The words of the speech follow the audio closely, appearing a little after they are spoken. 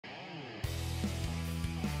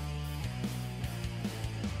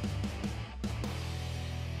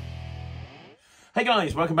Hey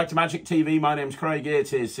guys, welcome back to Magic TV. My name's Craig.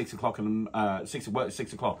 It is 6 o'clock and 6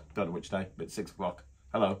 o'clock. Don't know which day, but it's 6 o'clock.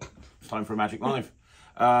 Hello, it's time for a Magic Live.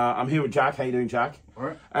 I'm here with Jack. How you doing, Jack? All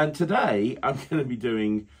right. And today I'm going to be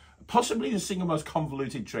doing possibly the single most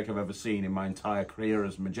convoluted trick I've ever seen in my entire career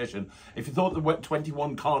as a magician. If you thought the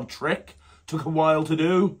 21 card trick took a while to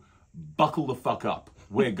do, buckle the fuck up.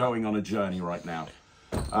 We're going on a journey right now.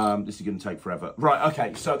 This is going to take forever. Right,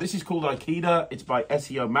 okay, so this is called Ikeda. It's by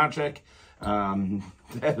SEO Magic.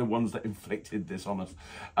 They're the ones that inflicted this on us.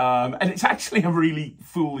 And it's actually a really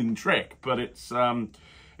fooling trick, but it's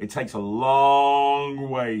it takes a long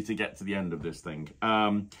way to get to the end of this thing.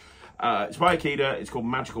 It's by Ikeda. It's called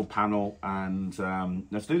Magical Panel, and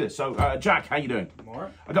let's do this. So, Jack, how you doing? I'm all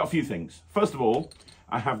right. I got a few things. First of all,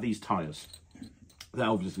 I have these tyres. They're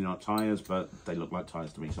obviously not tyres, but they look like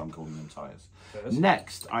tyres to me, so I'm calling them tyres. Yes.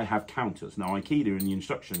 Next, I have counters. Now, Ikeda in the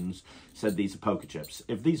instructions said these are poker chips.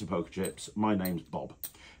 If these are poker chips, my name's Bob.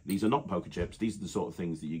 These are not poker chips. These are the sort of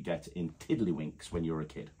things that you get in Tiddlywinks when you're a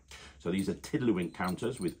kid. So these are Tiddlywink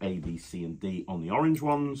counters with A, B, C, and D on the orange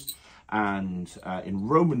ones. And in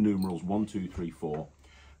Roman numerals 1, 2, 3, 4.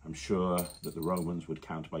 I'm sure that the Romans would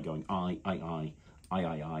count by going I, IV?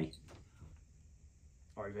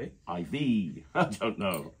 IV. I don't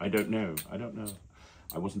know.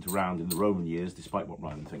 I wasn't around in the Roman years, despite what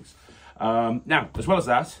Ryland thinks. Now, as well as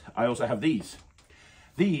that, I also have these.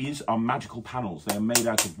 These are magical panels. They are made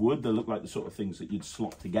out of wood. They look like the sort of things that you'd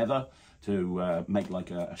slot together to make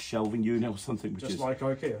like a shelving unit or something. Which Just is, like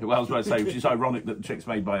IKEA. Well, I was about to say, which is ironic that the trick's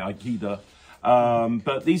made by Ikeda.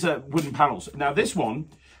 But these are wooden panels. Now, this one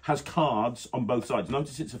has cards on both sides.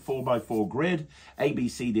 Notice it's a 4x4 grid, A, B,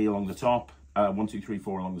 C, D along the top. 1, 2, 3,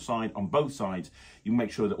 4 along the side. On both sides, you can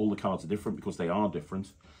make sure that all the cards are different because they are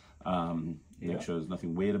different. Make sure there's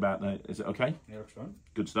nothing weird about that. Is it okay? Yeah, that's fine.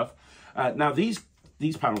 Good stuff. Now these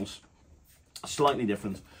panels are slightly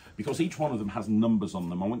different because each one of them has numbers on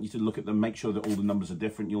them. I want you to look at them, make sure that all the numbers are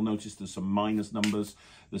different. You'll notice there's some minus numbers.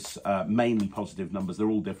 There's mainly positive numbers. They're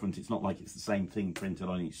all different. It's not like it's the same thing printed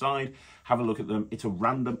on each side. Have a look at them. It's a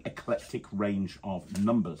random, eclectic range of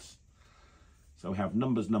numbers. So we have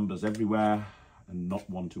numbers everywhere, and not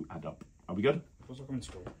one to add up. Are we good? Feels like I'm in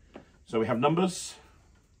school. So we have numbers.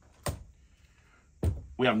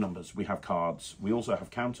 We have numbers. We have cards. We also have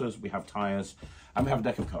counters. We have tyres. And we have a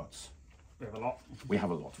deck of cards. We have a lot. We have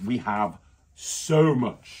a lot. We have so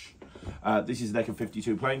much. This is a deck of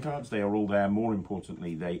 52 playing cards. They are all there. More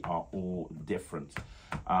importantly, they are all different.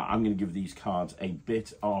 I'm going to give these cards a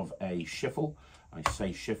bit of a shuffle. I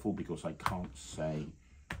say shuffle because I can't say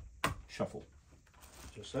shuffle.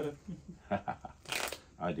 Just said it.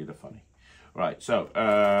 I did a funny. Right, so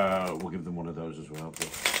we'll give them one of those as well.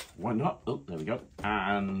 But why not? Oh, there we go.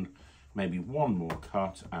 And maybe one more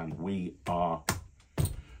cut, and we are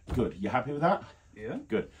good. You happy with that? Yeah.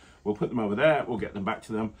 Good. We'll put them over there. We'll get them back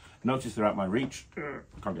to them. Notice they're out my reach.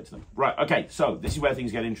 Can't get to them. Right, okay, so this is where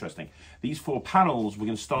things get interesting. These 4 panels, we're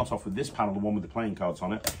going to start off with this panel, the one with the playing cards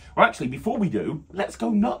on it. Well, actually, before we do, let's go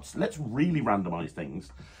nuts. Let's really randomize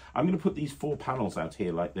things. I'm going to put these 4 panels out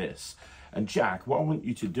here like this. And Jack, what I want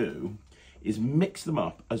you to do is mix them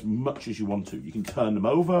up as much as you want to. You can turn them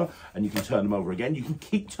over and you can turn them over again. You can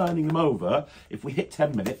keep turning them over. If we hit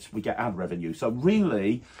 10 minutes, we get ad revenue. So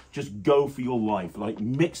really, just go for your life. Like,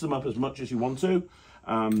 mix them up as much as you want to.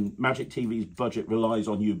 Magic TV's budget relies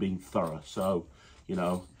on you being thorough. So, you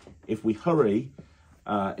know, if we hurry,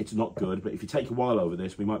 it's not good. But if you take a while over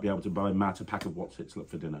this, we might be able to buy Matt a pack of What's-Its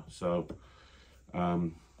for dinner. So,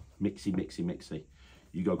 mixy.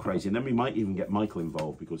 You go crazy. And then we might even get Michael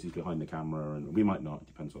involved because he's behind the camera, and we might not. It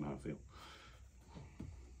depends on how I feel.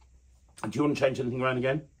 Do you want to change anything around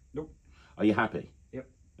again? Nope. Are you happy? Yep.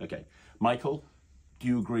 Okay. Michael, do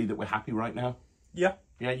you agree that we're happy right now? Yeah.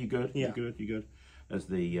 Yeah, you good? Yeah. You good? As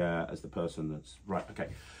the person that's right. Okay.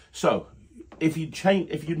 So if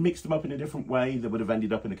you'd mixed them up in a different way, they would have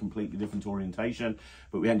ended up in a completely different orientation,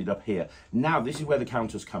 but we ended up here. Now, this is where the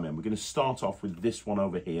counters come in. We're going to start off with this one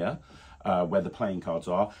over here, where the playing cards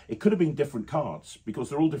are. It could have been different cards, because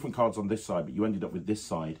they're all different cards on this side, but you ended up with this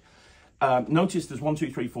side. Notice there's 1,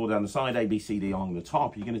 2, 3, 4 down the side, A, B, C, D along the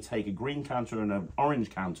top. You're going to take a green counter and an orange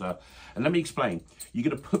counter. And let me explain. You're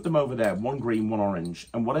going to put them over there, 1 green, 1 orange.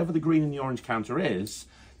 And whatever the green and the orange counter is,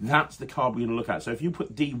 that's the card we're going to look at. So if you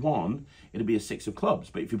put D1, it'll be a 6 of clubs.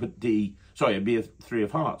 But if you put it'd be a 3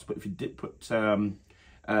 of hearts. But if you did put C1,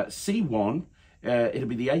 it'll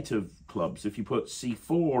be the 8 of clubs. If you put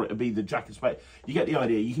C4, it'll be the jack of spades. You get the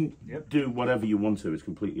idea. You can do whatever you want to. It's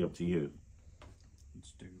completely up to you.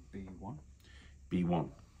 Let's do B1. B1.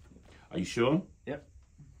 Are you sure? Yep.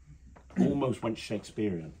 Almost went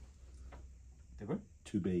Shakespearean. Did we?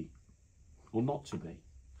 To be. or not to be?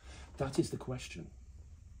 That is the question.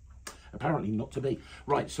 Apparently not to be.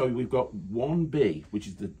 Right, so we've got 1B, which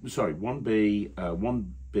is the, sorry, 1B,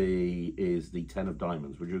 1B is the 10 of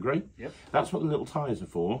diamonds. Would you agree? Yep. That's what the little ties are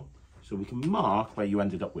for. So we can mark where you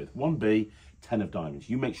ended up with. 1B, 10 of diamonds.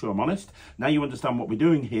 You make sure I'm honest. Now you understand what we're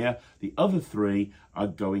doing here. The other 3 are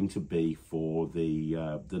going to be for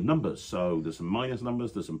the numbers. So there's some minus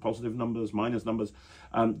numbers, there's some positive numbers, minus numbers.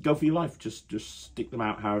 Go for your life. Just stick them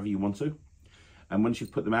out however you want to. And once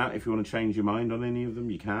you've put them out, if you want to change your mind on any of them,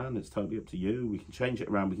 you can. It's totally up to you. We can change it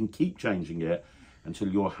around. We can keep changing it until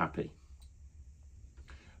you're happy.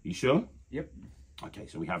 You sure? Yep. Okay,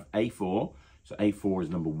 so we have A4. So A4 is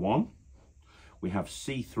number 1. We have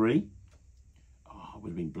C3. Oh, it would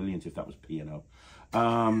have been brilliant if that was P&O.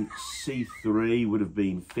 C3 would have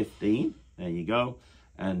been 15. There you go.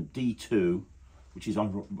 And D2, which is,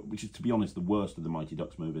 to be honest, the worst of the Mighty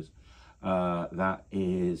Ducks movies. That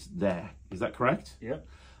is there. Is that correct? Yep.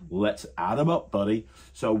 Let's add them up, buddy.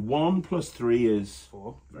 So 1 plus 3 is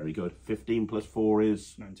 4. Very good. 15 plus 4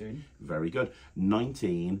 is 19. Very good.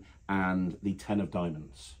 19 and the 10 of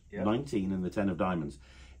diamonds. Yep. 19 and the 10 of diamonds.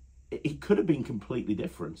 It could have been completely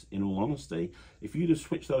different, in all honesty. If you'd have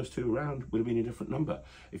switched those two around, would have been a different number.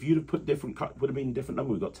 If you'd have put different, would have been a different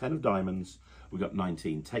number. We've got 10 of diamonds, we've got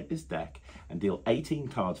 19. Take this deck and deal 18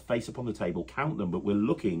 cards face up on the table, count them, but we're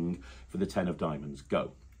looking for the 10 of diamonds.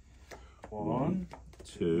 Go. 1,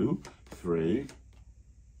 2, 3.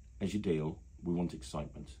 As you deal, we want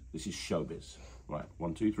excitement. This is showbiz. Right,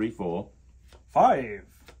 1, 2, 3, 4. 5,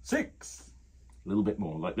 6. A little bit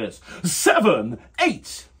more, like this. 7,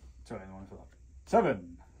 8. Sorry, I want for that.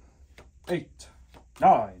 7, 8,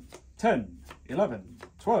 9, 10, 11,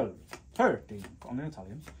 12, 13. On the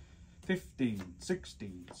Italian. 15,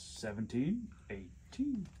 16, 17,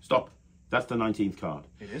 18. Stop. That's the 19th card.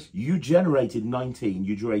 It is. You generated 19.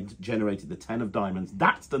 You generated the 10 of diamonds.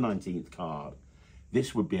 That's the 19th card.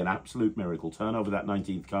 This would be an absolute miracle. Turn over that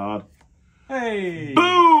 19th card. Hey!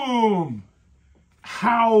 Boom!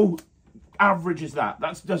 How average is that?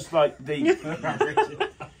 That's just like the...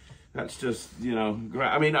 That's just, you know, great.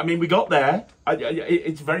 I mean, we got there.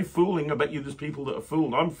 It's very fooling. I bet you there's people that are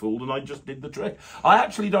fooled. I'm fooled, and I just did the trick. I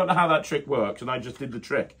actually don't know how that trick works, and I just did the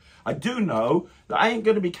trick. I do know that I ain't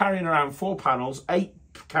going to be carrying around 4 panels, 8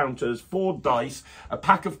 counters, 4 dice, a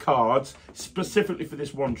pack of cards, specifically for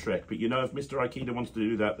this one trick. But you know, if Mr. Ikeda wants to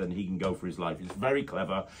do that, then he can go for his life. It's very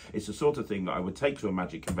clever. It's the sort of thing that I would take to a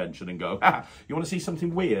magic convention and go, ah, you want to see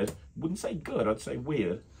something weird? Wouldn't say good, I'd say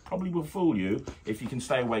weird. Probably will fool you if you can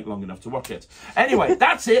stay awake long enough to watch it. Anyway,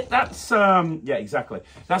 that's it. That's, yeah, exactly.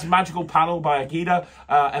 That's Magical Panel by Ikeda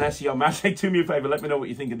and SEO Magic. Do me a favour, let me know what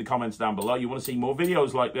you think in the comments down below. You want to see more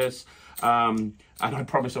videos like this, and I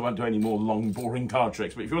promise I won't do any more long, boring card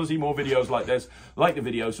tricks. But if you want to see more videos like this, like the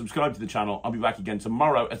video, subscribe to the channel. I'll be back again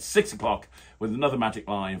tomorrow at 6 o'clock with another Magic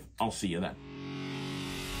Live. I'll see you then.